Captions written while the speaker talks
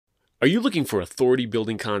Are you looking for authority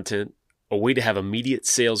building content, a way to have immediate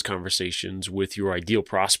sales conversations with your ideal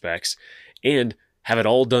prospects, and have it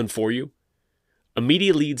all done for you? A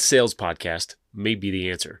Media Leads Sales Podcast may be the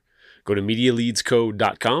answer. Go to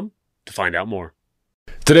MediaLeadsCo.com to find out more.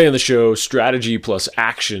 Today on the show, strategy plus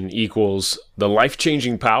action equals the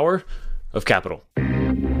life-changing power of capital.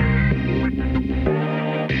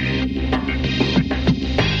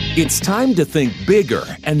 It's time to think bigger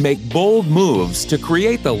and make bold moves to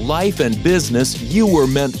create the life and business you were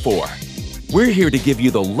meant for. We're here to give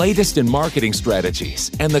you the latest in marketing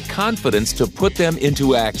strategies and the confidence to put them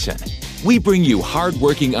into action. We bring you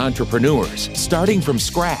hardworking entrepreneurs starting from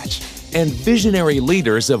scratch and visionary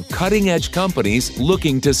leaders of cutting-edge companies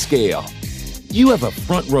looking to scale. You have a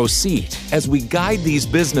front row seat as we guide these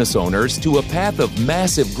business owners to a path of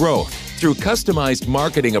massive growth through customized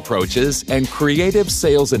marketing approaches and creative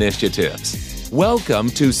sales initiatives.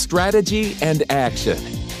 Welcome to Strategy and Action.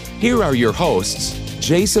 Here are your hosts,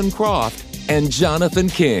 Jason Croft and Jonathan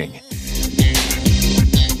King.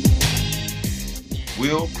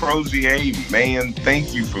 Will Crozier, man,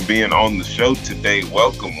 thank you for being on the show today.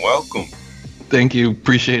 Welcome. Thank you.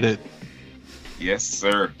 Appreciate it. Yes,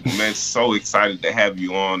 sir. Man, so excited to have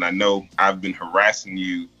you on. I know I've been harassing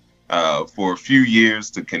you for a few years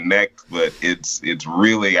to connect, but it's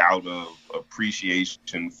really out of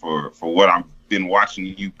appreciation for what I've been watching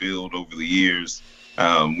you build over the years.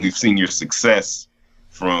 We've seen your success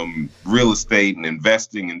from real estate and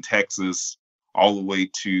investing in Texas all the way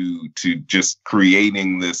to just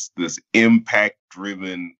creating this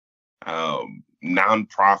impact-driven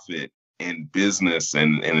nonprofit and business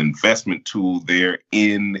and an investment tool there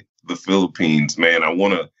in the Philippines. Man, I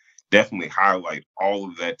want to definitely highlight all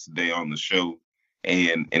of that today on the show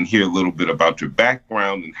and hear a little bit about your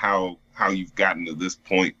background and how you've gotten to this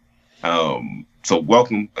point. So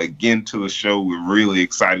welcome again to the show. We're really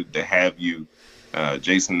excited to have you.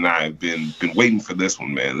 Jason and I have been waiting for this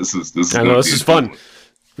one, man. This is fun.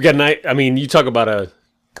 We got you talk about a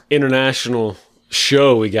international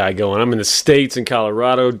show we got going. I'm in the States in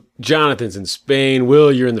Colorado. Jonathan's in Spain.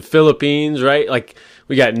 Will, you're in the Philippines, right? Like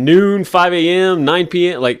we got noon, 5 a.m., 9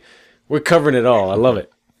 p.m. Like we're covering it all. I love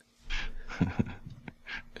it.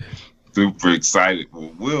 Super excited.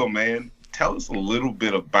 Well, Will, man, tell us a little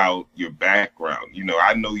bit about your background. You know,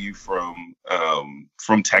 I know you from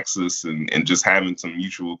Texas and just having some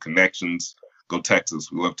mutual connections. Go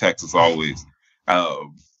Texas. We love Texas always.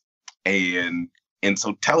 And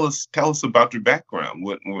so tell us about your background.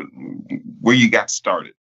 Where you got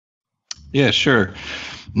started. Yeah, sure.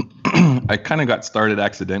 I kind of got started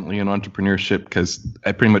accidentally in entrepreneurship because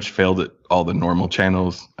I pretty much failed at all the normal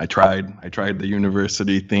channels. I tried the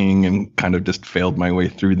university thing and kind of just failed my way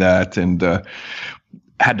through that, and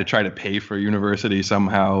had to try to pay for university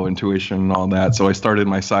somehow and tuition and all that. So I started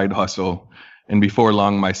my side hustle. And before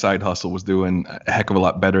long, my side hustle was doing a heck of a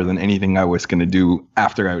lot better than anything I was going to do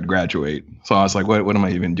after I would graduate. So I was like, what am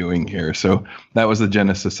I even doing here? So that was the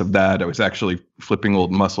genesis of that. I was actually flipping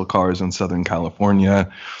old muscle cars in Southern California,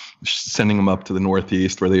 sending them up to the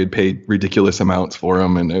Northeast where they had paid ridiculous amounts for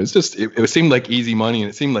them. And it was just, it seemed like easy money, and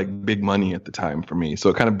it seemed like big money at the time for me. So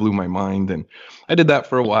it kind of blew my mind. And I did that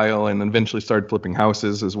for a while and eventually started flipping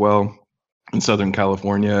houses as well in Southern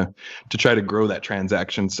California to try to grow that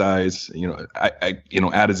transaction size. I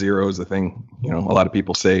add a zero is the thing, a lot of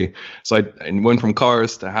people say. So I went from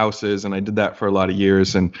cars to houses, and I did that for a lot of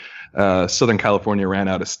years. And Southern California ran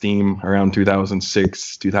out of steam around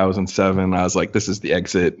 2006, 2007. I was like, this is the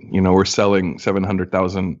exit. We're selling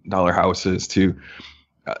 $700,000 houses to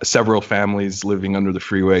several families living under the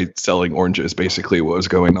freeway selling oranges, basically what was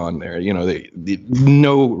going on there.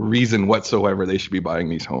 No reason whatsoever they should be buying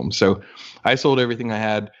these homes. So I sold everything I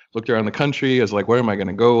had, looked around the country. I was like, where am I going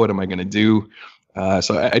to go? What am I going to do?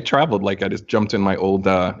 So I traveled. Like I just jumped in my old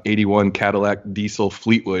 81 Cadillac diesel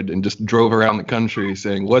Fleetwood and just drove around the country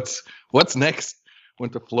saying, what's next?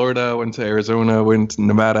 Went to Florida, went to Arizona, went to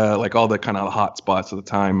Nevada, like all the kind of hot spots at the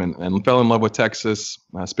time, and fell in love with Texas,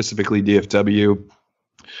 specifically DFW.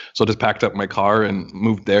 So I just packed up my car and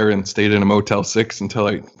moved there and stayed in a Motel 6 until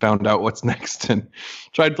I found out what's next, and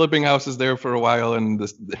tried flipping houses there for a while. And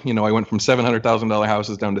I went from $700,000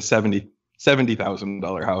 houses down to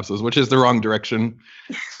 $70,000 houses, which is the wrong direction.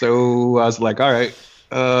 So I was like, all right,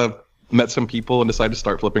 met some people and decided to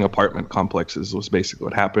start flipping apartment complexes was basically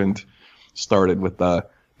what happened. Started with a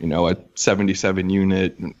 77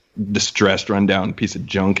 unit distressed rundown piece of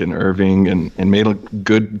junk in Irving and made a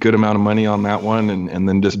good amount of money on that one, and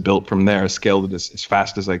then just built from there. Scaled it as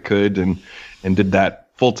fast as I could and did that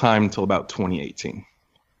full time until about 2018.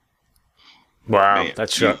 Wow, Man,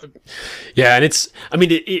 that's sharp. Yeah, and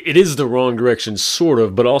it is the wrong direction, sort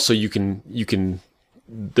of, but also you can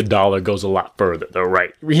the dollar goes a lot further, though,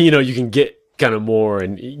 right? You can get kind of more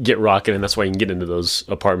and get rocking, and that's why you can get into those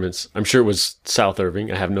apartments. I'm sure it was South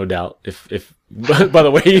Irving. I have no doubt. If by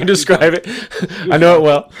the way you describe it, I know it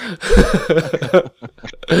well.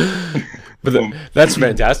 But that's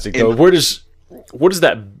fantastic, though. What does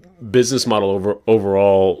that business model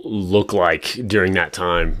overall look like during that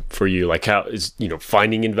time for you? Like, how is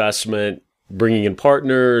finding investment, bringing in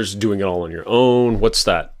partners, doing it all on your own? What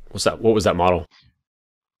was that model?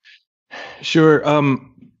 Sure.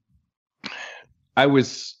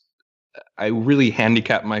 I really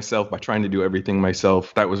handicapped myself by trying to do everything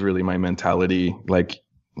myself. That was really my mentality. Like,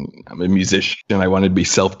 I'm a musician. I wanted to be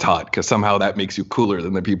self-taught because somehow that makes you cooler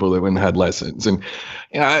than the people that went and had lessons. And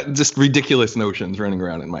just ridiculous notions running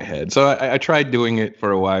around in my head. So I tried doing it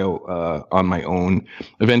for a while on my own.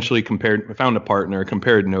 Eventually found a partner,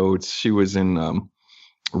 compared notes. She was in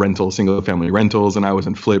single family rentals, and I was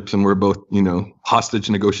in flips, and we're both, hostage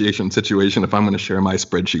negotiation situation. If I'm going to share my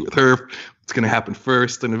spreadsheet with her, it's going to happen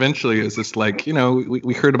first. And eventually it's just like,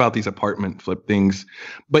 we heard about these apartment flip things,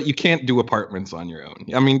 but you can't do apartments on your own.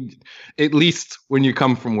 I mean, at least when you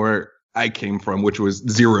come from where I came from, which was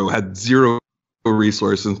had zero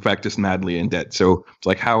resources, in fact, just madly in debt. So it's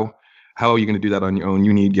like, how are you going to do that on your own?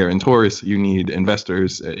 You need guarantors, you need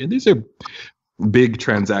investors. These are big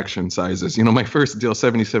transaction sizes. My first deal,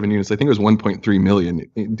 77 units, I think it was 1.3 million.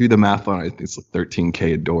 Do the math on it. It's like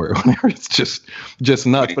 13K a door or whatever. It's just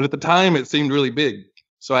nuts. But at the time, it seemed really big.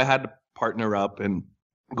 So I had to partner up and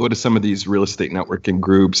go to some of these real estate networking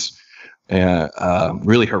groups,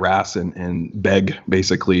 really harass and beg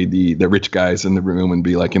basically the rich guys in the room and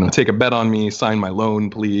be like, take a bet on me, sign my loan,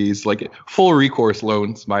 please. Like, full recourse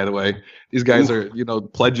loans, by the way. These guys are,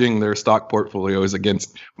 pledging their stock portfolios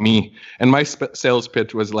against me. And my sales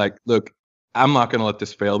pitch was like, look, I'm not going to let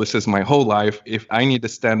this fail. This is my whole life. If I need to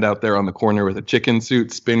stand out there on the corner with a chicken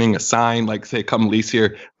suit, spinning a sign, like, say, come lease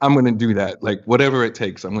here, I'm going to do that. Like, whatever it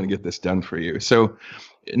takes, I'm going to get this done for you. So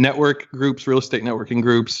network groups, real estate networking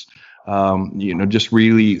groups, just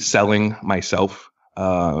really selling myself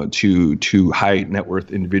to high net worth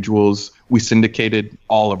individuals. We syndicated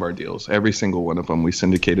all of our deals, every single one of them we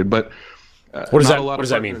syndicated. But what does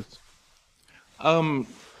that mean?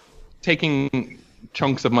 Taking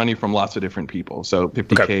chunks of money from lots of different people. So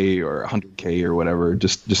 50K or 100K or whatever.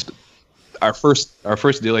 Just our first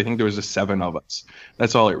deal, I think there was just 7 of us.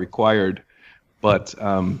 That's all it required. But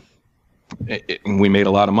we made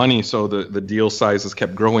a lot of money, so the deal sizes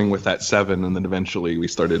kept growing with that 7, and then eventually we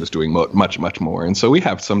started just doing much more. And so we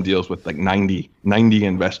have some deals with like 90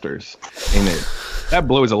 investors in it. That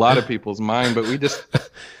blows a lot of people's mind, but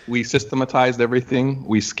we systematized everything,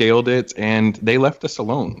 we scaled it, and they left us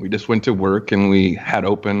alone. We just went to work and we had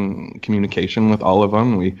open communication with all of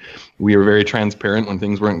them. We were very transparent when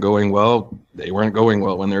things weren't going well. They weren't going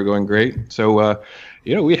well when they were going great. So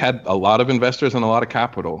we had a lot of investors and a lot of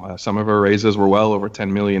capital. Some of our raises were well over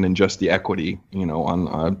 10 million in just the equity,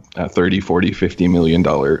 on 30, 40, $50 million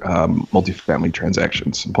multifamily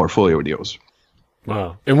transactions and portfolio deals.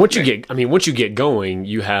 Wow. And once you get going,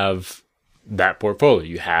 you have that portfolio,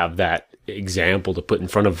 you have that example to put in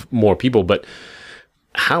front of more people. But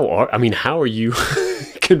how are you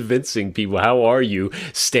convincing people? How are you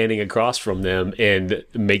standing across from them and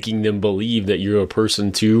making them believe that you're a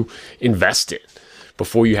person to invest in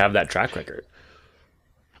before you have that track record?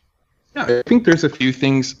 Yeah, I think there's a few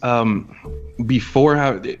things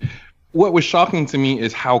what was shocking to me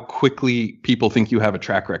is how quickly people think you have a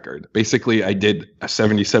track record. Basically, I did a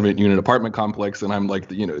 77-unit apartment complex, and I'm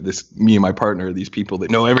like, me and my partner, these people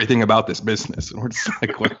that know everything about this business. And we're just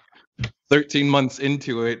like, 13 months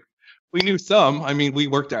into it, we knew some. I mean, we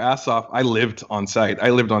worked our ass off. I lived on site.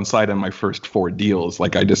 On my first 4 deals.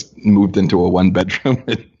 Like, I just moved into a 1-bedroom.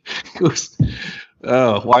 It was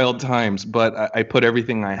wild times, but I put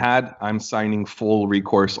everything I had. I'm signing full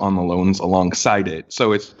recourse on the loans alongside it.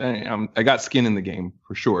 So I got skin in the game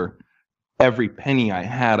for sure. Every penny I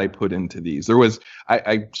had, I put into these.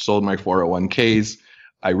 I sold my 401ks.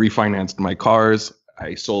 I refinanced my cars.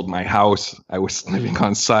 I sold my house. I was living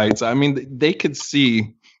on site. So, I mean, they could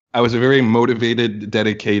see I was a very motivated,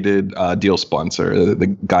 dedicated deal sponsor. The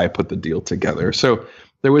guy put the deal together. So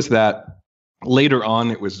there was that. Later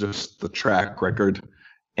on, it was just the track record,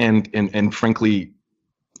 and frankly,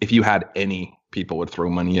 if you had any, people would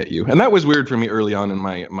throw money at you, and that was weird for me early on in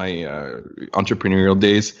my entrepreneurial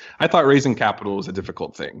days. I thought raising capital was a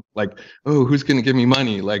difficult thing. Like, oh, who's going to give me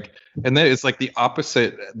money? Like, and then it's like the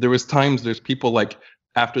opposite. There's people like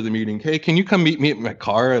after the meeting, hey, can you come meet me at my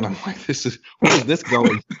car? And I'm like, where is this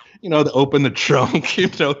going? They open the trunk,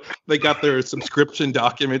 they got their subscription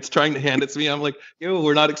documents trying to hand it to me. I'm like, yo,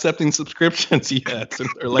 we're not accepting subscriptions yet. And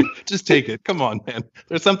they're like, just take it. Come on, man.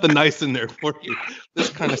 There's something nice in there for you. This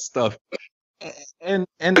kind of stuff. And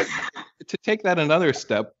to take that another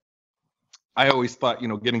step, I always thought,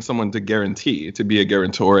 getting someone to guarantee, to be a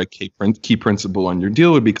guarantor, a key principal on your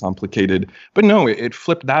deal would be complicated. But no, it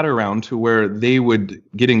flipped that around to where they would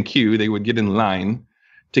get in queue, they would get in line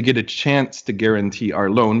to get a chance to guarantee our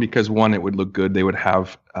loan because, one, it would look good. They would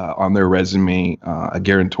have on their resume a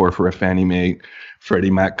guarantor for a Fannie Mae,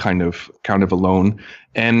 Freddie Mac kind of a loan.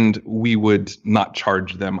 And we would not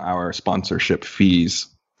charge them our sponsorship fees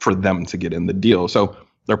for them to get in the deal. So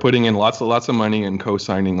they're putting in lots of money and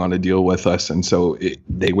co-signing on a deal with us, and so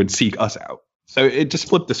they would seek us out. So it just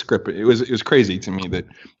flipped the script. It was crazy to me that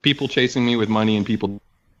people chasing me with money and people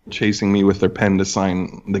chasing me with their pen to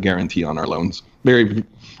sign the guarantee on our loans. Very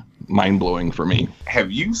mind-blowing for me.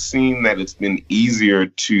 Have you seen that it's been easier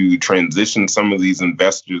to transition some of these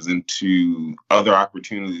investors into other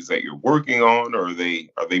opportunities that you're working on, or are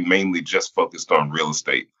they mainly just focused on real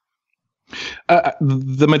estate?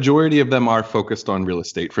 The majority of them are focused on real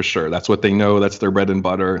estate for sure. That's what they know. That's their bread and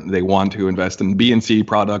butter. They want to invest in B and C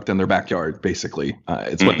product in their backyard, basically.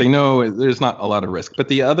 It's what they know. There's not a lot of risk. But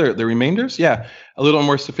the remainders, yeah, a little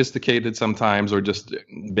more sophisticated sometimes, or just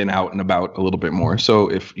been out and about a little bit more. So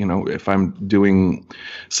if I'm doing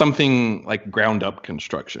something like ground up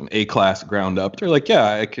construction, A-class ground up, they're like,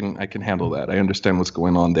 yeah, I can handle that. I understand what's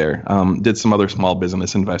going on there. Did some other small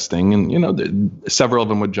business investing, and several of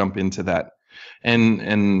them would jump into that.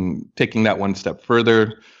 And taking that one step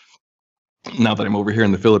further, now that I'm over here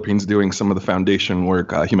in the Philippines doing some of the foundation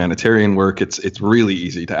work, humanitarian work, it's really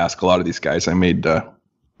easy to ask a lot of these guys. I made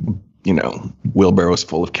wheelbarrows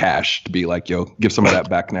full of cash to be like, yo, give some of that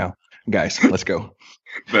back now, guys. Let's go.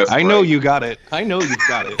 I know you got it. I know you've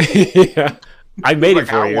got it. Yeah, I made it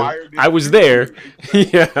for you. I was there.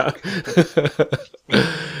 Yeah,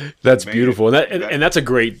 that's beautiful, and that's a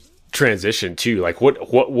great transition too. Like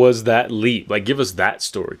what was that leap? Like, give us that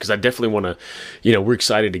story, because I definitely want to, we're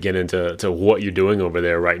excited to get into what you're doing over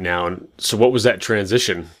there right now. And so what was that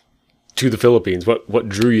transition to the Philippines? What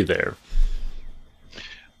drew you there?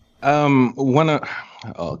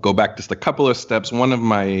 I'll go back just a couple of steps. One of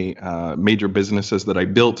my major businesses that I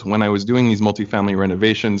built when I was doing these multifamily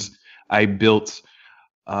renovations, I built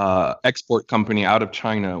export company out of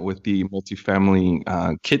China with the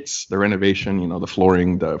multifamily kits, the renovation, the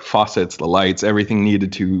flooring, the faucets, the lights, everything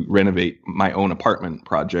needed to renovate my own apartment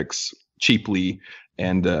projects cheaply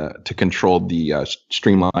and to control the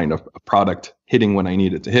streamline of product hitting when I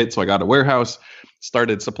needed to hit. So I got a warehouse,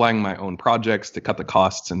 started supplying my own projects to cut the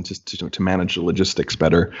costs and just to manage the logistics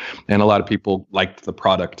better. And a lot of people liked the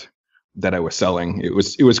product that I was selling. It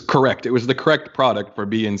was correct. It was the correct product for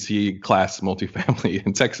B and C class multifamily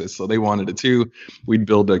in Texas. So they wanted it too. We'd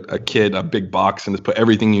build a kit, a big box, and just put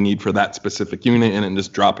everything you need for that specific unit in and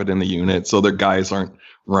just drop it in the unit. So their guys aren't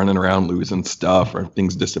running around losing stuff or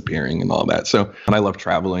things disappearing and all that. So, and I love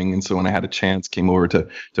traveling. And so when I had a chance, came over to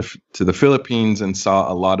the Philippines and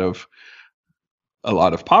saw a lot of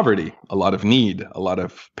poverty, a lot of need, a lot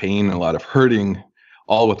of pain, a lot of hurting,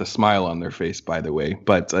 all with a smile on their face, by the way.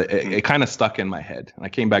 But it kind of stuck in my head. And I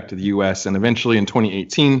came back to the U.S. and eventually in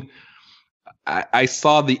 2018, I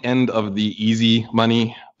saw the end of the easy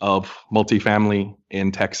money of multifamily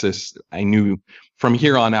in Texas. I knew from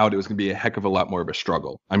here on out, it was going to be a heck of a lot more of a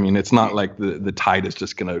struggle. I mean, it's not like the tide is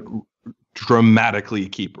just going to dramatically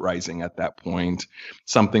keep rising at that point.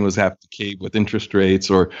 Something was have to cave with interest rates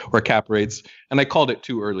or cap rates. And I called it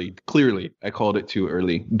too early. Clearly, I called it too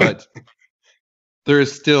early. But there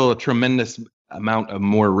is still a tremendous amount of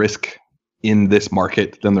more risk in this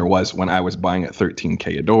market than there was when I was buying at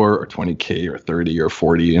 $13K a door or $20K or 30 or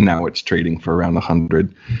 40, and now it's trading for around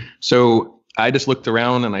 100. So I just looked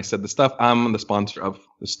around and I said, I'm the sponsor of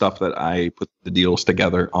the stuff that I put the deals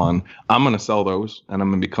together on. I'm going to sell those and I'm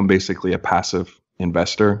going to become basically a passive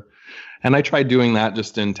investor. And I tried doing that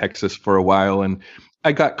just in Texas for a while, and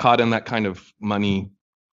I got caught in that kind of money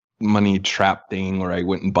trap thing where I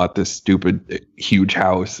went and bought this stupid huge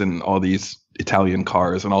house and all these Italian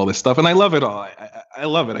cars and all this stuff. And I love it all. I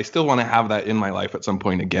love it. I still want to have that in my life at some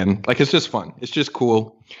point again. Like, it's just fun. It's just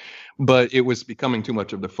cool. But it was becoming too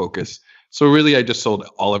much of the focus. So really, I just sold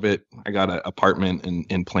all of it. I got an apartment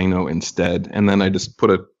in Plano instead. And then I just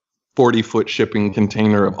put a 40-foot shipping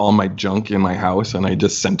container of all my junk in my house. And I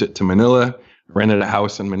just sent it to Manila, rented a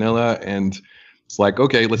house in Manila, and it's like,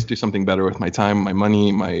 okay, let's do something better with my time, my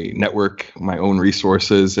money, my network, my own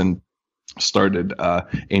resources. And started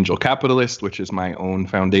Angel Capitalist, which is my own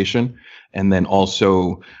foundation. And then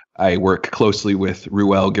also I work closely with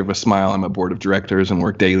Ruel Give a Smile. I'm a board of directors and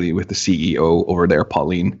work daily with the CEO over there,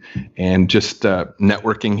 Pauline, and just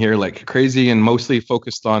networking here like crazy, and mostly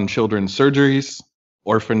focused on children's surgeries,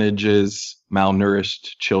 orphanages,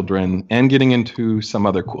 malnourished children, and getting into some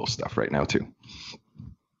other cool stuff right now too.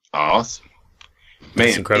 Awesome, man!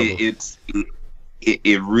 That's incredible.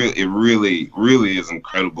 It really is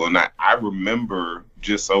incredible, and I remember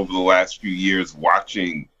just over the last few years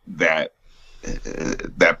watching that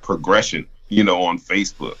progression, on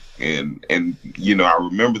Facebook, and I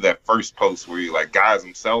remember that first post where you're like, guys,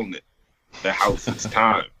 I'm selling it, the house, it's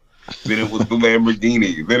time. Then it was the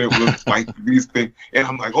Lamborghini. Then it was like these things. And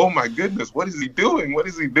I'm like, oh my goodness, what is he doing? What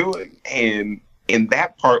is he doing? And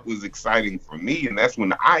that part was exciting for me. And that's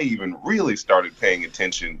when I even really started paying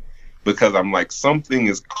attention, because I'm like, something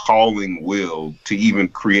is calling Will to even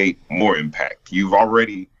create more impact. You've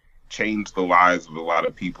already changed the lives of a lot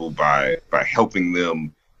of people by helping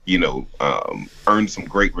them, earn some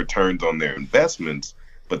great returns on their investments.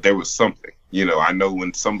 But there was something. I know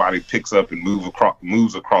when somebody picks up and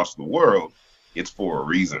moves across the world, it's for a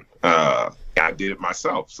reason. I did it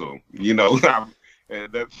myself, so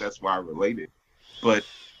that's why I related. But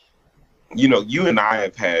you and I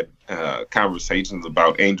have had conversations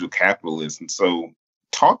about Angel Capitalist, and so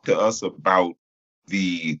talk to us about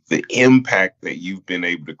the impact that you've been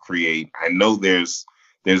able to create. I know there's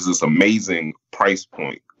this amazing price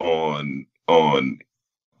point on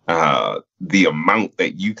the amount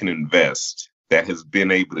that you can invest that has been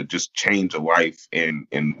able to just change a life. And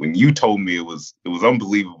when you told me, it was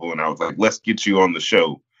unbelievable. And I was like, let's get you on the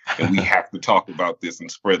show, and we have to talk about this and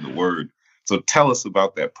spread the word. So tell us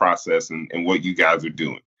about that process and what you guys are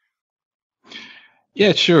doing.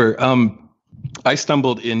 Yeah, sure. I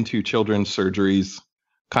stumbled into children's surgeries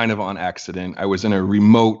kind of on accident. I was in a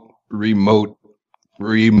remote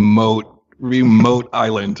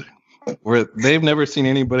island where they've never seen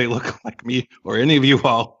anybody look like me or any of you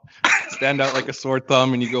all. Stand out like a sore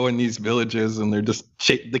thumb, and you go in these villages, and they're just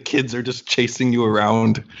the kids are just chasing you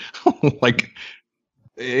around. Like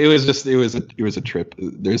it was a trip.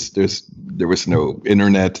 There was no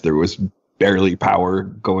internet. There was barely power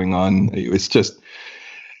going on. It was just,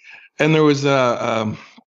 and there was a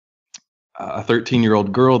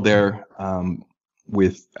 13-year-old girl there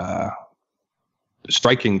with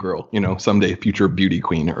striking girl, someday future beauty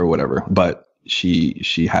queen or whatever. But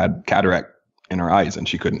she had cataract in her eyes, and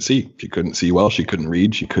she couldn't see. She couldn't see well. She couldn't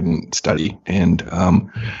read. She couldn't study. And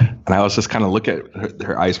I was just kind of looking at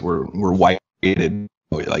her eyes were whited,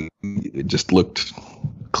 like it just looked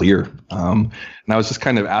clear. And I was just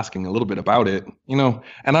kind of asking a little bit about it, and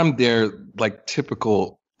I'm there like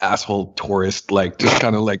typical asshole tourist, like just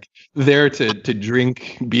kind of like there to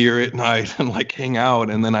drink beer at night and like hang out.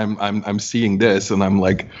 And then I'm seeing this, and I'm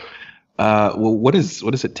like, well, what does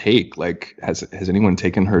it take? Like, has anyone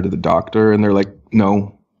taken her to the doctor? And they're like,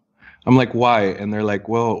 no. I'm like, why? And they're like,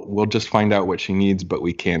 well, we'll just find out what she needs, but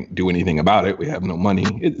we can't do anything about it. We have no money.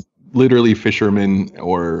 It's literally fishermen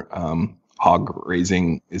or hog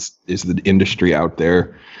raising is the industry out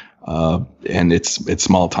there. And it's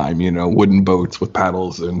small time, wooden boats with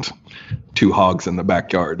paddles and 2 hogs in the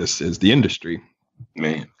backyard is the industry.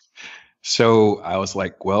 Man. So I was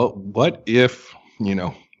like, well, what if,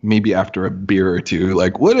 maybe after a beer or two,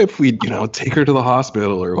 like, what if we, take her to the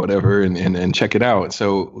hospital or whatever and check it out?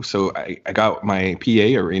 So I got my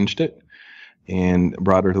PA, arranged it, and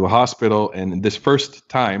brought her to the hospital. And this first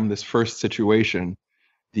situation,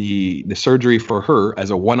 the surgery for her as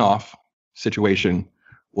a one-off situation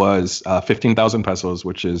was 15,000 pesos,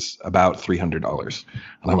 which is about $300.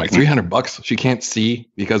 And I'm like, $300? She can't see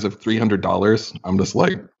because of $300? I'm just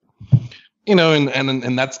like,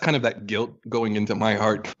 and that's kind of that guilt going into my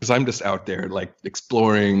heart, because I'm just out there like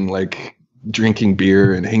exploring, like drinking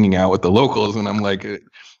beer and hanging out with the locals. And I'm like,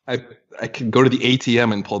 I could go to the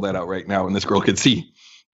ATM and pull that out right now, and this girl could see.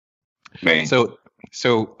 Man. So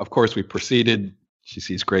of course we proceeded. She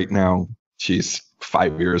sees great now. She's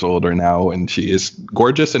 5 years older now, and she is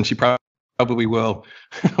gorgeous, and she probably will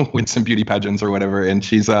win some beauty pageants or whatever. And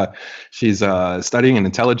she's studying and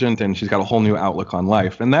intelligent, and she's got a whole new outlook on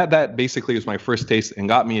life. And that basically was my first taste and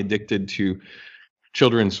got me addicted to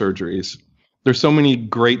children's surgeries. There's so many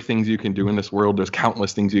great things you can do in this world. There's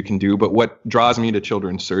countless things you can do, but what draws me to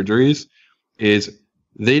children's surgeries is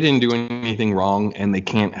they didn't do anything wrong, and they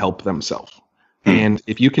can't help themselves. And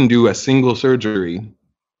if you can do a single surgery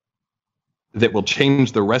that will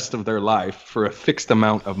change the rest of their life for a fixed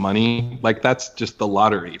amount of money, like that's just the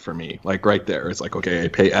lottery for me. Like right there, it's like, okay, I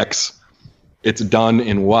pay X, it's done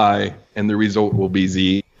in Y, and the result will be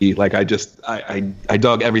Z. Like I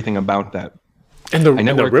dug everything about that. And the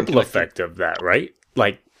ripple effect of that, right?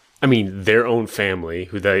 Like, I mean, their own family,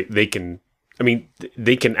 who they can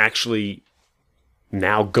actually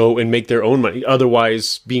now go and make their own money.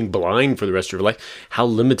 Otherwise, being blind for the rest of your life, how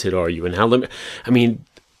limited are you? And I mean,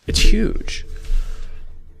 it's huge.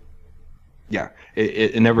 Yeah,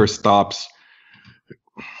 it never stops.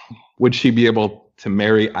 Would she be able to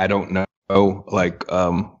marry? I don't know. Like,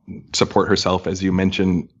 support herself, as you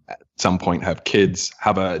mentioned, at some point have kids,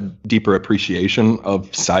 have a deeper appreciation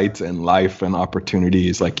of sight and life and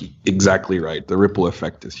opportunities. Like, exactly right. The ripple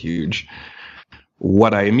effect is huge.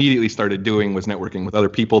 What I immediately started doing was networking with other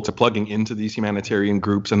people, to plugging into these humanitarian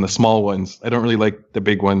groups, and the small ones. I don't really like the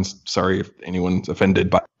big ones. Sorry if anyone's offended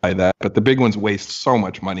by that, but the big ones waste so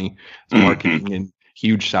much money, marketing and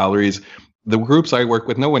huge salaries. The groups I work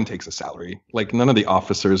with, no one takes a salary. Like, none of the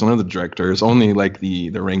officers, none of the directors, only like the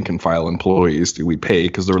rank and file employees do we pay,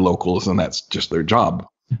 because they're locals and that's just their job.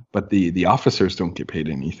 But the officers don't get paid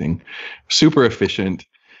anything. Super efficient.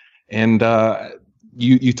 And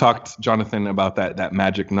you talked, Jonathan, about that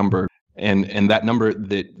magic number. And that number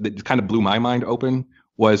that kind of blew my mind open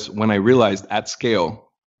was when I realized at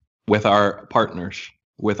scale, with our partners,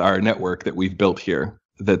 with our network that we've built here,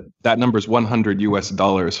 that number is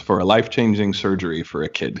 $100 for a life-changing surgery for a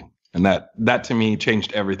kid. And that to me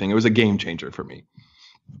changed everything. It was a game changer for me.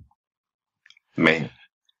 Man.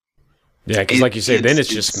 Yeah, because like you say, then it's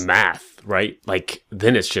just math, right? Like,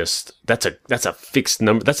 then it's just, that's a fixed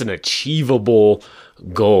number. That's an achievable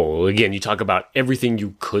goal. Again, you talk about everything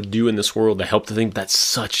you could do in this world to help the thing. That's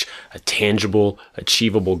such a tangible,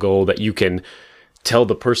 achievable goal that you can tell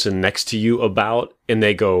the person next to you about, and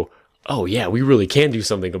they go, oh yeah, we really can do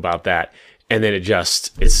something about that. And then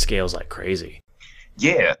it scales like crazy.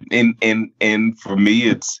 Yeah. And for me,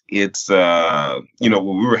 it's when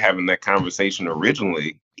we were having that conversation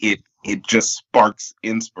originally, it just sparks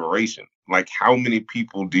inspiration. Like, how many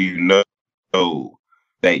people do you know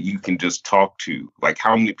that you can just talk to? Like,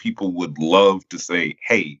 how many people would love to say,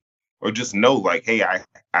 hey, or just know, like, hey,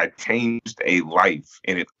 I changed a life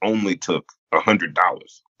and it only took $100.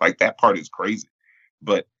 Like, that part is crazy.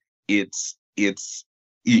 But it's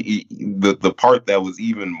the part that was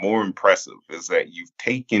even more impressive is that you've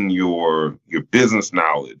taken your business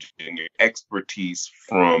knowledge and your expertise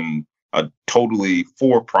from a totally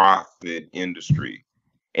for-profit industry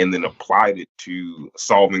and then applied it to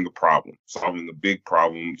solving a problem, solving a big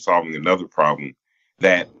problem, solving another problem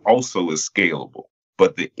that also is scalable.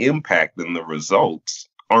 But the impact and the results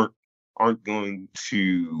aren't going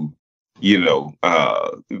to,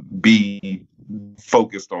 be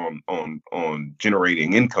focused on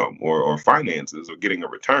generating income or finances or getting a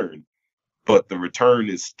return, but the return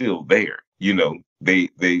is still there. You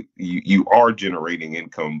are generating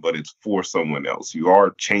income, but it's for someone else. You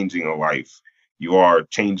are changing a life. You are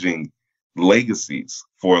changing legacies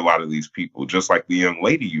for a lot of these people, just like the young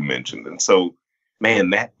lady you mentioned. And so,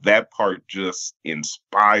 man, that part just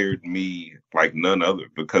inspired me like none other,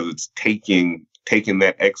 because it's taking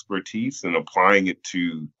that expertise and applying it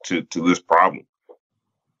to this problem.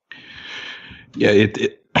 Yeah,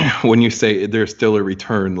 it when you say there's still a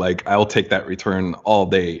return, like, I'll take that return all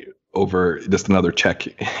day over just another check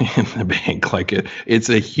in the bank. Like, it's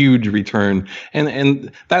a huge return.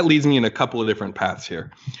 And that leads me in a couple of different paths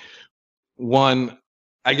here. One,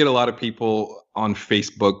 I get a lot of people on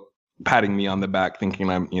Facebook patting me on the back thinking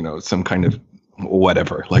I'm, some kind of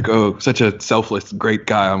whatever, like, oh, such a selfless, great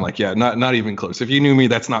guy. I'm like, yeah, not even close. If you knew me,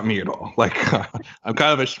 that's not me at all. Like, I'm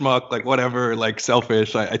kind of a schmuck, like, whatever, like,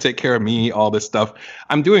 selfish. I take care of me, all this stuff.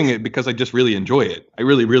 I'm doing it because I just really enjoy it. I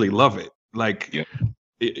really, really love it. Like, yeah.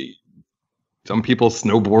 Some people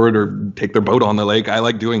snowboard or take their boat on the lake. I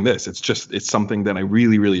like doing this. It's something that I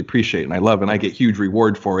really, really appreciate and I love, and I get huge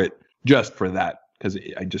reward for it just for that, because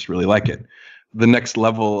I just really like it. The next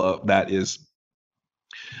level of that is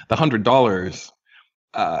the $100.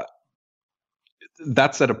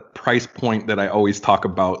 That's at a price point that I always talk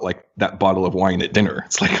about, like that bottle of wine at dinner.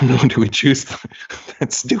 It's like, no, do we choose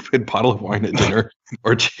that stupid bottle of wine at dinner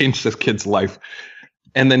or change this kid's life?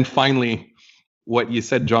 And then finally, what you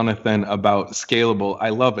said, Jonathan, about scalable, I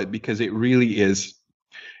love it, because it really is.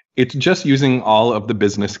 It's just using all of the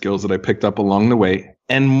business skills that I picked up along the way.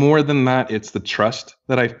 And more than that, it's the trust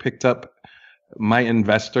that I've picked up. My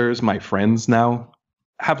investors, my friends now,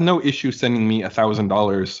 have no issue sending me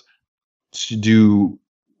 $1,000 to do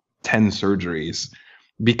 10 surgeries,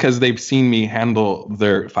 because they've seen me handle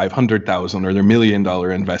their $500,000 or their $1 million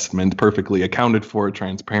investment perfectly accounted for,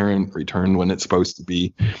 transparent, return when it's supposed to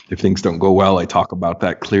be. If things don't go well, I talk about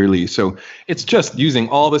that clearly. So it's just using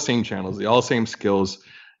all the same channels, all the same skills,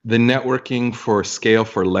 the networking for scale,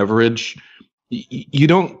 for leverage. You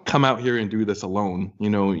don't come out here and do this alone,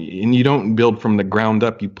 and you don't build from the ground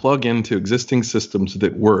up. You plug into existing systems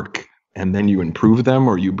that work, and then you improve them,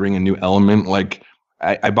 or you bring a new element. Like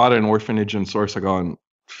I bought an orphanage in Sorsogon,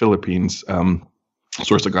 Philippines,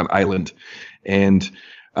 Sorsogon Island, and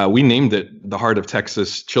we named it the Heart of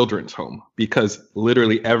Texas Children's Home, because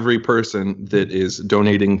literally every person that is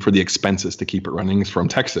donating for the expenses to keep it running is from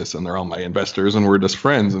Texas, and they're all my investors, and we're just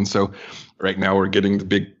friends. And so right now we're getting the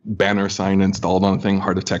big banner sign installed on the thing,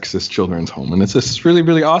 Heart of Texas Children's Home. And it's just really,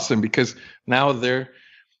 really awesome, because now they're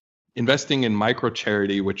investing in micro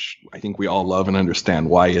charity, which I think we all love and understand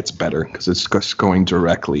why it's better, because it's just going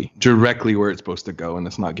directly where it's supposed to go, and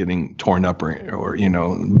it's not getting torn up or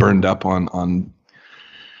burned up on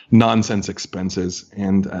nonsense expenses.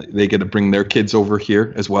 And they get to bring their kids over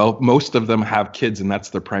here as well. Most of them have kids, and that's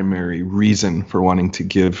their primary reason for wanting to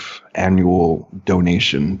give annual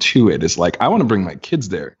donation to it. Is like, I want to bring my kids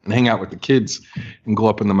there and hang out with the kids and go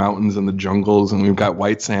up in the mountains and the jungles, and we've got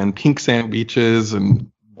white sand, pink sand beaches,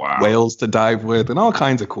 and whales to dive with, and all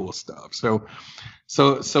kinds of cool stuff. So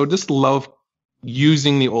just love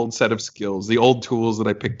using the old set of skills, the old tools that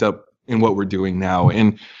I picked up in what we're doing now.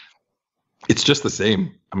 And it's just the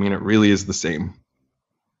same. I mean, it really is the same.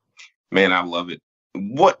 Man, I love it.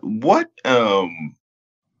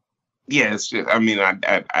 It's just, I mean,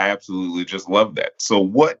 I absolutely just love that. So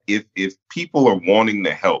what, if people are wanting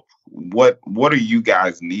to help, what are you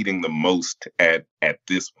guys needing the most at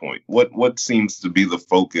this point? What seems to be the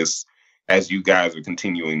focus as you guys are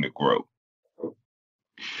continuing to grow?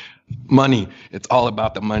 Money. It's all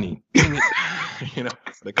about the money.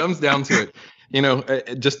 It comes down to it.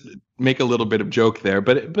 Just make a little bit of joke there,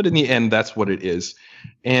 but in the end, that's what it is.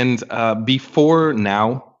 And before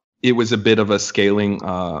now, it was a bit of a scaling,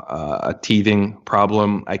 a teething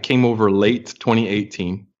problem. I came over late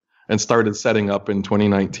 2018 and started setting up in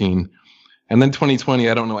 2019. And then 2020,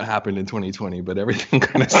 I don't know what happened in 2020, but everything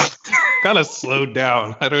kind of slowed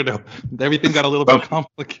down. I don't know. Everything got a little bit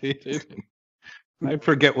complicated. I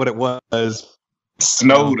forget what it was.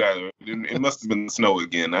 Snowed. It must have been snow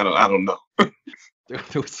again. I don't know.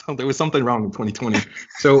 There was something wrong in 2020.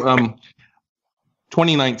 So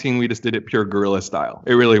 2019, we just did it pure guerrilla style.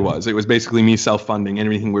 It really was. It was basically me self-funding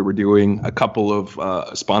everything we were doing. A couple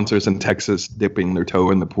of sponsors in Texas dipping their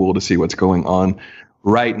toe in the pool to see what's going on.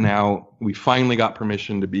 Right now, we finally got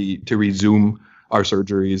permission to resume our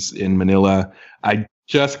surgeries in Manila. I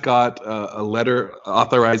just got a letter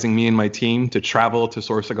authorizing me and my team to travel to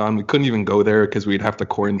Sorsogon. We couldn't even go there because we'd have to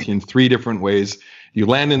quarantine 3 different ways. You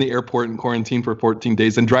land in the airport and quarantine for 14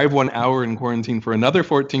 days, and drive 1 hour and quarantine for another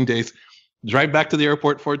 14 days, drive back to the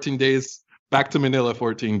airport 14 days, back to Manila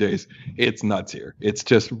 14 days. It's nuts here. It's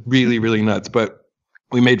just really, really nuts. But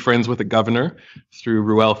we made friends with the governor through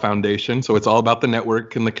Ruel Foundation. So it's all about the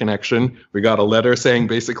network and the connection. We got a letter saying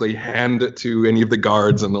basically hand it to any of the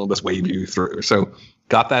guards and they'll just wave you through. So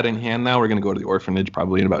got that in hand now. We're going to go to the orphanage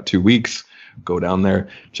probably in about 2 weeks. Go down there,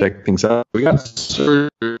 check things out. We got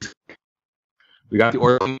the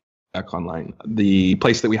orphanage back online. The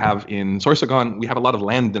place that we have in Sorsogon, we have a lot of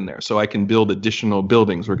land in there, so I can build additional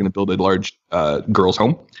buildings. We're going to build a large girls'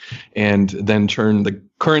 home, and then turn the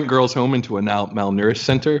current girls' home into a now malnourished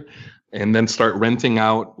center, and then start renting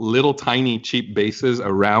out little tiny cheap bases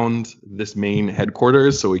around this main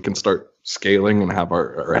headquarters, so we can start scaling and have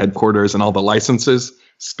our headquarters and all the licenses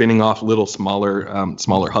spinning off little smaller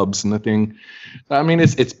hubs and the thing. I mean,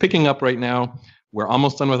 it's picking up right now. We're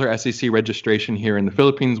almost done with our SEC registration here in the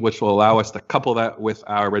Philippines, which will allow us to couple that with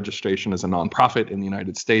our registration as a nonprofit in the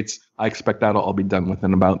United States. I expect that'll all be done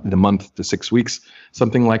within about a month to 6 weeks,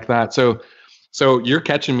 something like that. So you're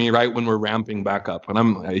catching me right when we're ramping back up,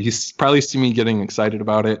 and you probably see me getting excited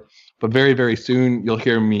about it. But very, very soon you'll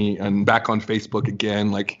hear me back on Facebook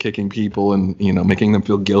again, like kicking people and making them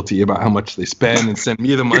feel guilty about how much they spend, and send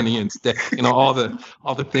me the money instead. All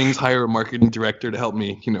the things. Hire a marketing director to help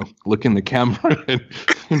me, look in the camera and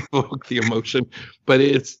invoke the emotion. But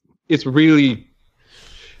it's really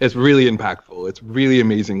impactful. It's really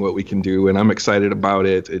amazing what we can do, and I'm excited about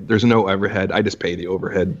it. There's no overhead. I just pay the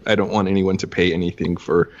overhead. I don't want anyone to pay anything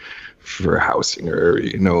for housing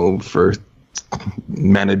or for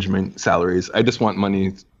management salaries. I just want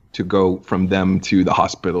money to go from them to the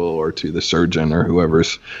hospital or to the surgeon or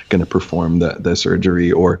whoever's going to perform the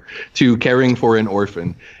surgery, or to caring for an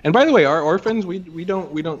orphan. And by the way, our orphans, we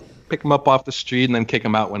don't pick them up off the street and then kick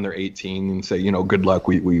them out when they're 18 and say, good luck.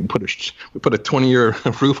 We put a 20-year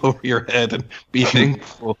roof over your head and be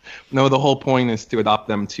thankful. No, the whole point is to adopt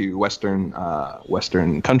them to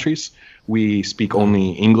Western countries. We speak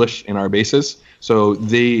only English in our bases, so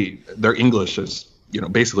their English is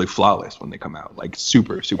basically flawless when they come out, like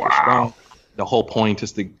super strong. The whole point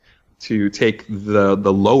is to take the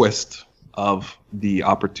lowest of the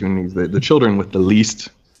opportunities, the children with the least,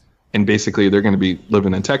 and basically they're going to be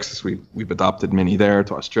living in Texas. We've adopted many there,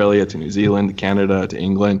 to Australia, to New Zealand, to Canada, to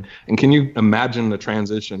England. And can you imagine the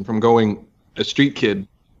transition from going a street kid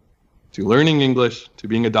to learning English to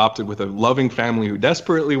being adopted with a loving family who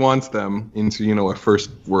desperately wants them into, a first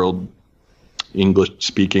world English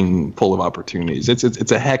speaking, full of opportunities?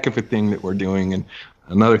 It's a heck of a thing that we're doing. And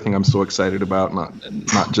another thing I'm so excited about,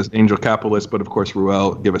 not just Angel Capitalist, but of course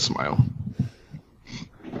Ruel, Give a Smile.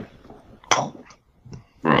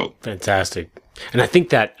 Bro, fantastic. And I think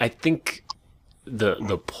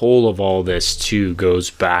the pull of all this too goes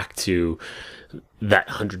back to that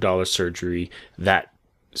 $100 surgery, that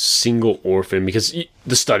single orphan, because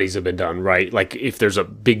the studies have been done, right? Like if there's a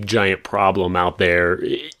big giant problem out there,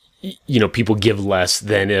 people give less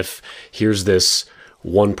than if here's this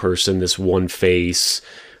one person, this one face.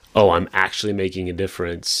 Oh, I'm actually making a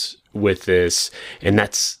difference with this. And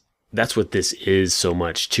that's what this is so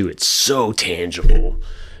much too. It's so tangible.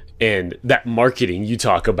 And that marketing you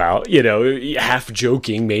talk about, half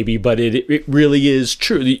joking maybe, but it really is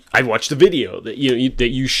true. I watched the video that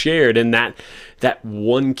you shared, and that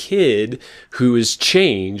one kid who is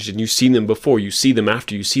changed, and you've seen them before, you see them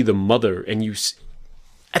after, you see the mother, and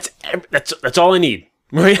that's all I need,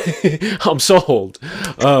 right? I'm sold.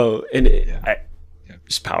 Oh, and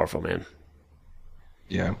it's powerful, man.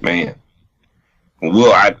 Yeah, man.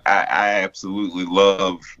 Well, I absolutely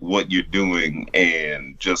love what you're doing,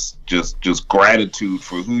 and just gratitude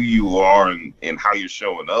for who you are and how you're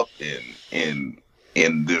showing up in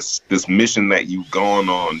this mission that you've gone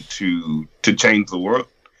on to change the world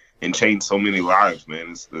and change so many lives,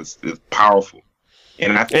 man. It's powerful,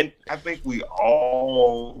 and I think we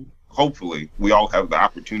all, hopefully, we all have the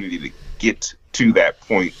opportunity to get to that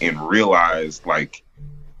point and realize like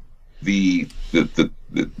the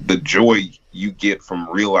joy you get from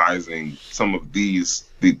realizing some of these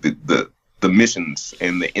the missions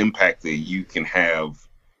and the impact that you can have,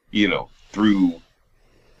 through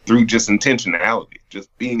just intentionality, just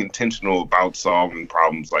being intentional about solving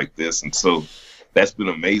problems like this. And so that's been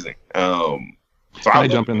amazing. Can I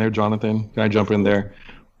jump in there, Jonathan? Can I jump in there?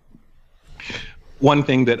 One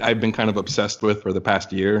thing that I've been kind of obsessed with for the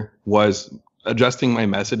past year was adjusting my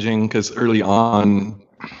messaging, because early on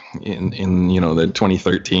in the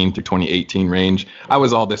 2013 to 2018 range, I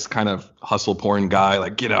was all this kind of hustle porn guy,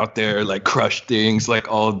 like get out there, like crush things, like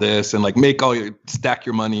all of this, and like stack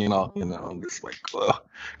your money and all, just like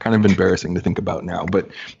kind of embarrassing to think about now. But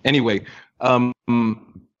anyway,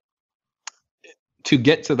 to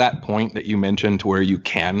get to that point that you mentioned, to where you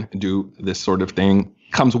can do this sort of thing,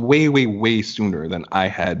 comes way, way, way sooner than I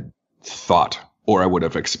had thought or I would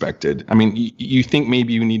have expected. I mean, you think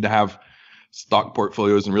maybe you need to have stock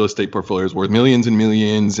portfolios and real estate portfolios worth millions and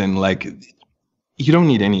millions, and like you don't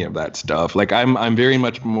need any of that stuff. Like I'm very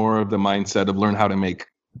much more of the mindset of learn how to make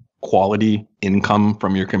quality income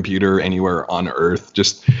from your computer anywhere on earth.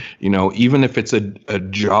 Just, even if it's a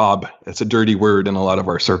job, it's a dirty word in a lot of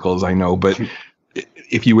our circles, I know, but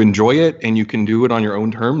if you enjoy it and you can do it on your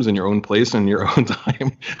own terms, in your own place, and your own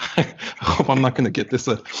time, I hope I'm not going to get this.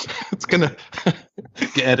 It's going to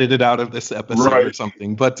get edited out of this episode or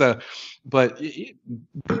something. But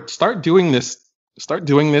start doing this. Start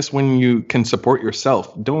doing this when you can support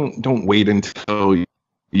yourself. Don't wait until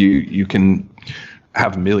you can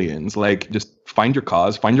have millions. Like, just find your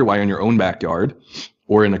cause, find your why in your own backyard,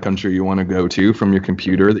 or in a country you want to go to from your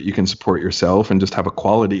computer that you can support yourself and just have a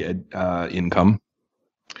quality income.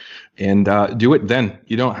 And do it then.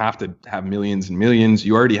 You don't have to have millions and millions.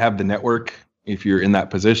 You already have the network. If you're in that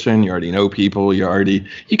position, you already know people. You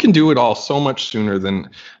can do it all so much sooner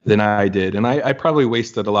than I did. And I probably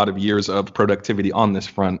wasted a lot of years of productivity on this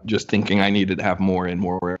front, just thinking I needed to have more and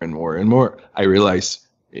more and more and more. I realize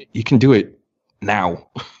you can do it now.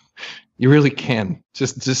 You really can.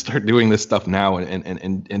 Just start doing this stuff now,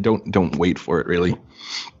 and don't wait for it, really.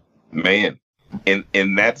 Man.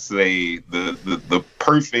 And that's the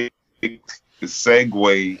perfect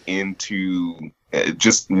segue into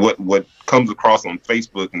just what comes across on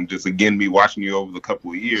Facebook, and just again me watching you over the couple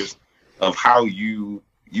of years of how you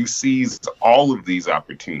seized all of these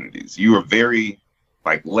opportunities. You are very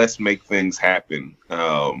like, let's make things happen,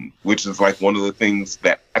 which is like one of the things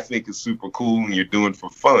that I think is super cool and you're doing for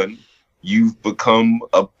fun. You've become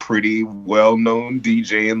a pretty well-known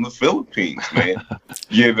DJ in the Philippines, man.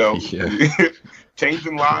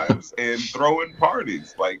 Changing lives and throwing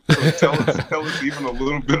parties. Like, so tell us even a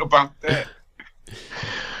little bit about that.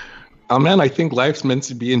 Oh man, I think life's meant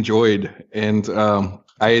to be enjoyed, and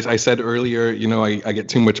I said earlier, I get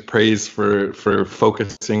too much praise for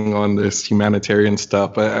focusing on this humanitarian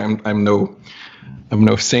stuff. I'm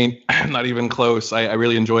no saint, not even close. I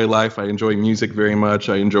really enjoy life. I enjoy music very much.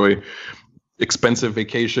 I enjoy expensive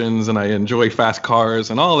vacations, and I enjoy fast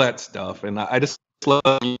cars and all that stuff. And I just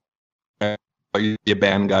love. I used to be a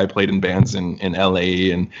band guy, played in bands in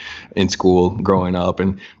LA and in school growing up.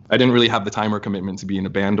 And I didn't really have the time or commitment to be in a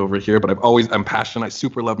band over here, but I'm passionate. I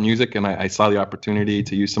super love music. And I saw the opportunity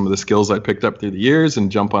to use some of the skills I picked up through the years and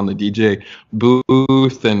jump on the DJ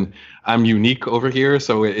booth. And I'm unique over here,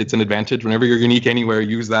 so it's an advantage. Whenever you're unique anywhere,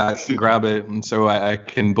 use that, grab it. And so I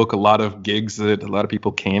can book a lot of gigs that a lot of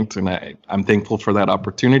people can't. And I'm thankful for that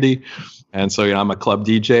opportunity. And so, I'm a club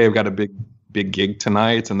DJ. I've got a big gig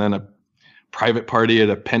tonight, and then a private party at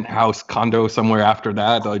a penthouse condo somewhere after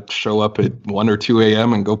that. I show up at 1 or 2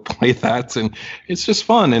 a.m. and go play that, and it's just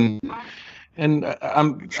fun. And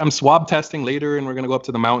I'm swab testing later, and we're gonna go up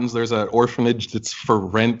to the mountains. There's an orphanage that's for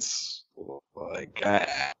rent. Like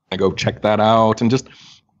I go check that out, and just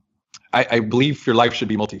I believe your life should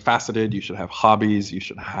be multifaceted. You should have hobbies. You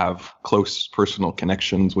should have close personal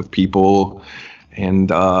connections with people,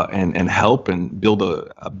 and help and build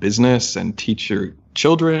a business and teach your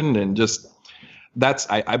children, and just.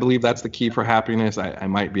 I believe that's the key for happiness. I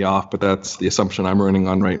might be off, but that's the assumption I'm running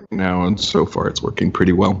on right now. And so far it's working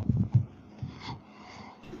pretty well.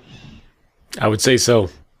 I would say so.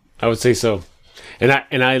 And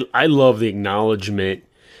I love the acknowledgement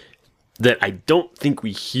that I don't think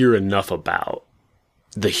we hear enough about.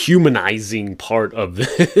 The humanizing part of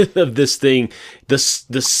of this thing. The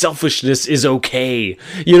selfishness is okay.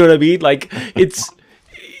 You know what I mean? Like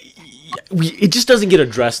it just doesn't get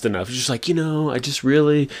addressed enough. It's just like, I just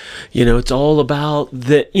really, it's all about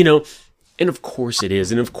the, and of course it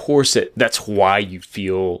is. And of course that's why you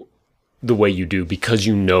feel the way you do, because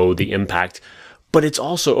the impact. But it's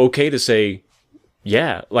also okay to say,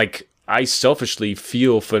 yeah, like I selfishly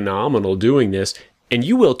feel phenomenal doing this, and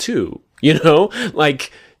you will too,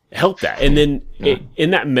 like help that. And then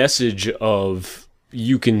in that message of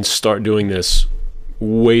you can start doing this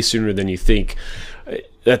way sooner than you think,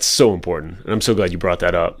 that's so important. And I'm so glad you brought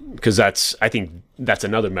that up, because I think that's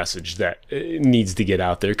another message that needs to get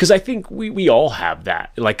out there. Because I think we all have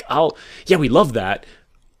that. Like, we love that.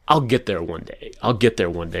 I'll get there one day.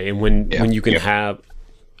 And when you can have,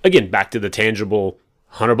 again, back to the tangible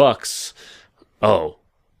 $100. Oh,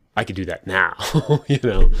 I could do that now,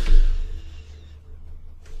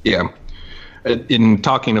 Yeah. In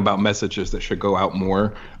talking about messages that should go out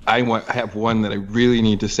more, I have one that I really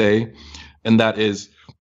need to say, and that is,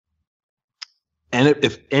 and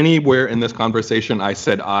if anywhere in this conversation I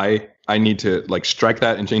said I need to strike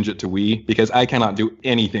that and change it to we, because I cannot do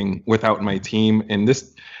anything without my team. And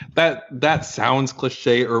that sounds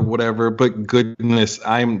cliche or whatever, but goodness,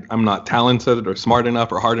 I'm not talented or smart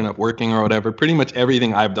enough or hard enough working or whatever. Pretty much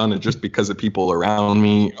everything I've done is just because the people around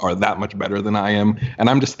me are that much better than I am. And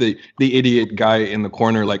I'm just the idiot guy in the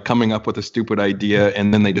corner, coming up with a stupid idea,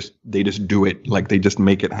 and then they just do it. They just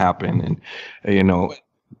make it happen. And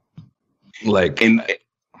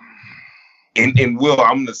And Will,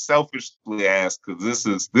 I'm gonna selfishly ask, because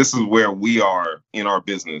this is where we are in our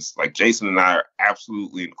business. Like, Jason and I are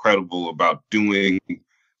absolutely incredible about doing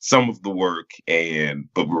some of the work,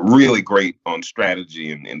 but we're really great on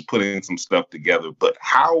strategy and putting some stuff together. But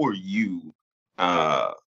how are you?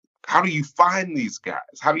 How do you find these guys?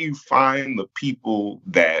 How do you find the people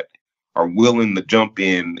that are willing to jump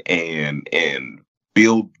in and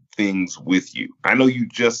build things with you? I know you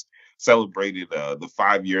just celebrated the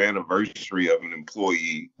 5-year anniversary of an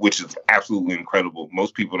employee, which is absolutely incredible.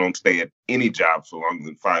 Most people don't stay at any job for longer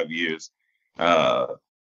than 5 years.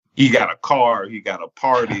 He got a car, he got a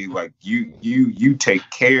party. Like you take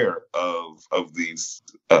care of these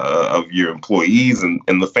of your employees and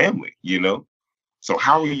the family, So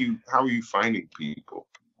how are you finding people?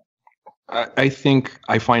 I think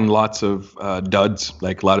I find lots of duds,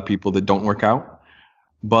 like a lot of people that don't work out.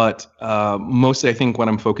 But mostly I think when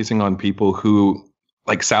I'm focusing on people who,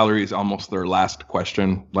 salary is almost their last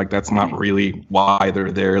question. That's not really why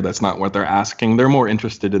they're there. That's not what they're asking. They're more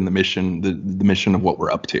interested in the mission, the mission of what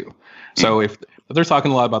we're up to. So if they're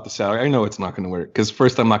talking a lot about the salary, I know it's not going to work, because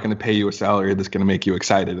first, I'm not going to pay you a salary that's going to make you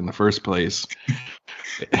excited in the first place.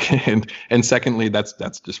 and secondly, that's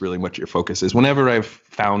just really what your focus is. Whenever I've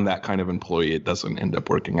found that kind of employee, it doesn't end up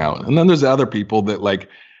working out. And then there's other people that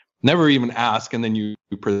never even ask, and then you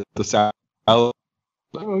present the salary.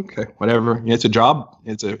 Okay, whatever. It's a job.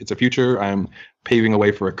 It's a future. I'm paving a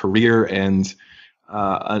way for a career and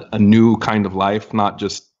a new kind of life, not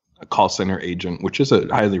just a call center agent, which is a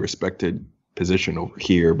highly respected position over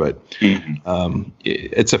here, but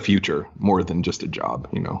it's a future more than just a job,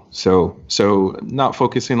 you know. So not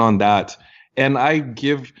focusing on that. And I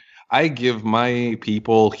give my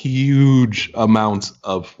people huge amounts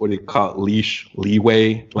of what do you call it,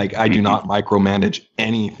 leeway. Like I do not micromanage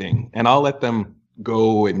anything, and I'll let them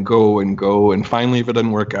go and go and go. And finally, if it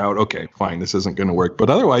doesn't work out, okay, fine, this isn't going to work. But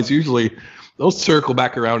otherwise, usually they'll circle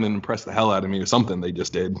back around and impress the hell out of me with something they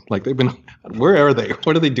just did. Like they've been, where are they?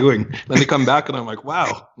 What are they doing? Then they come back and I'm like,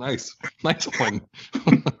 wow, nice one.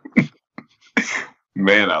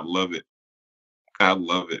 Man, I love it. I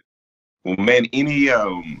love it. Well, man, any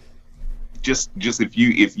just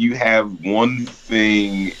if you have one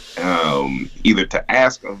thing either to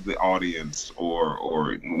ask of the audience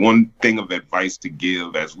or one thing of advice to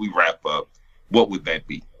give as we wrap up, what would that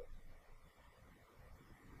be?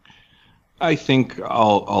 I think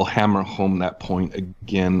I'll hammer home that point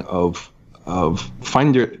again of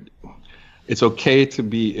it's okay to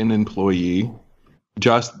be an employee.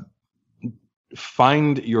 Just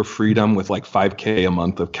find your freedom with like $5,000 a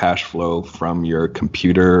month of cash flow from your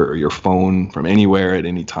computer or your phone from anywhere at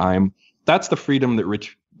any time. That's the freedom that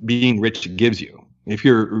being rich gives you. If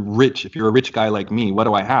you're a rich guy like me, what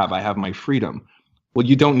do I have? I have my freedom. Well,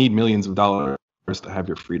 you don't need millions of dollars to have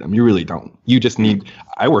your freedom. You really don't. You just need,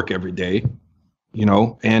 I work every day, you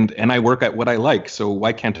know, and I work at what I like. So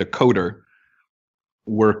why can't a coder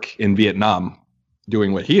work in Vietnam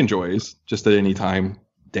doing what he enjoys just at any time,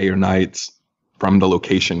 day or nights, from the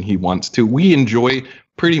location he wants to? We enjoy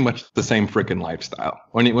pretty much the same freaking lifestyle.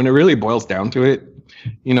 When it really boils down to it,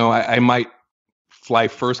 you know, I might fly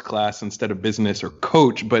first class instead of business or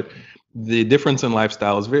coach, but the difference in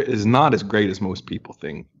lifestyle is not as great as most people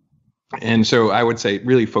think. And so I would say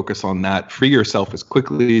really focus on that, free yourself as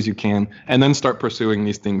quickly as you can, and then start pursuing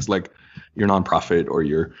these things like your nonprofit or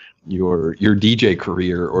your DJ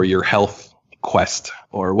career or your health quest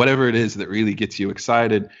or whatever it is that really gets you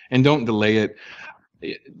excited, and don't delay it.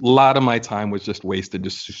 A lot of my time was just wasted,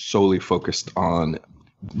 just solely focused on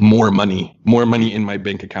more money in my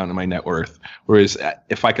bank account and my net worth. Whereas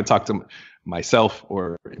if I could talk to myself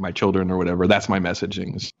or my children or whatever, that's my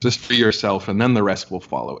messaging. It's just free yourself and then the rest will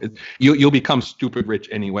follow. You'll become stupid rich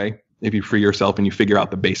anyway. If you free yourself and you figure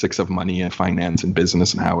out the basics of money and finance and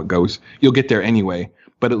business and how it goes, you'll get there anyway.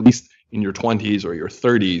 But at least in your 20s or your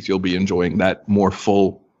 30s, you'll be enjoying that more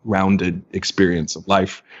full rounded experience of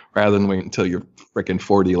life rather than wait until you're freaking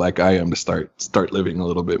 40 like I am to start living a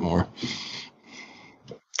little bit more.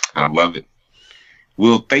 I love it.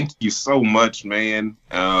 Will, thank you so much, man.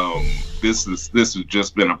 This has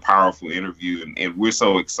just been a powerful interview, and we're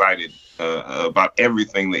so excited about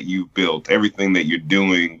everything that you've built, everything that you're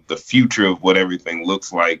doing, the future of what everything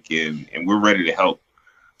looks like, and we're ready to help.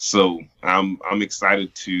 So I'm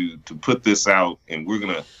excited to put this out, and we're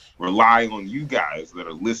gonna rely on you guys that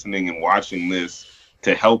are listening and watching this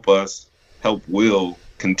to help us help Will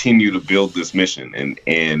continue to build this mission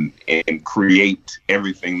and create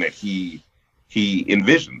everything that he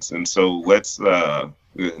envisions. And so let's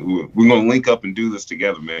we're gonna link up and do this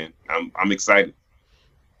together, man. I'm excited.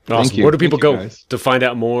 Awesome. Where do people go to find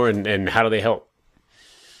out more, and how do they help?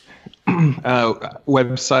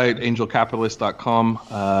 Website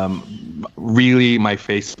angelcapitalist.com. Really, my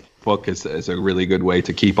Facebook is a really good way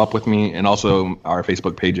to keep up with me, and also our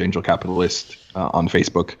Facebook page, Angel Capitalist, on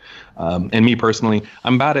Facebook. And me personally,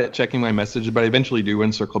 I'm bad at checking my messages, but I eventually do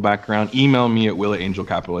and circle back around. Email me at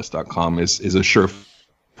will@angelcapitalist.com is a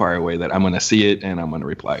surefire way that I'm going to see it and I'm going to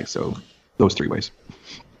reply. So those 3 ways.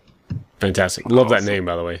 Fantastic. Love that name,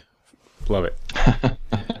 by the way. Love it.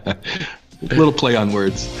 Little play on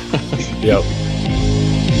words. Yep.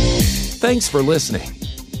 Thanks for listening.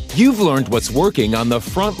 You've learned what's working on the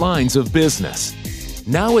front lines of business.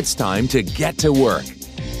 Now it's time to get to work.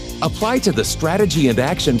 Apply to the Strategy and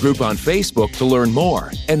Action group on Facebook to learn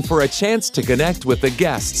more and for a chance to connect with the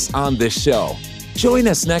guests on this show. Join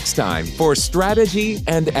us next time for Strategy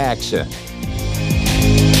and Action.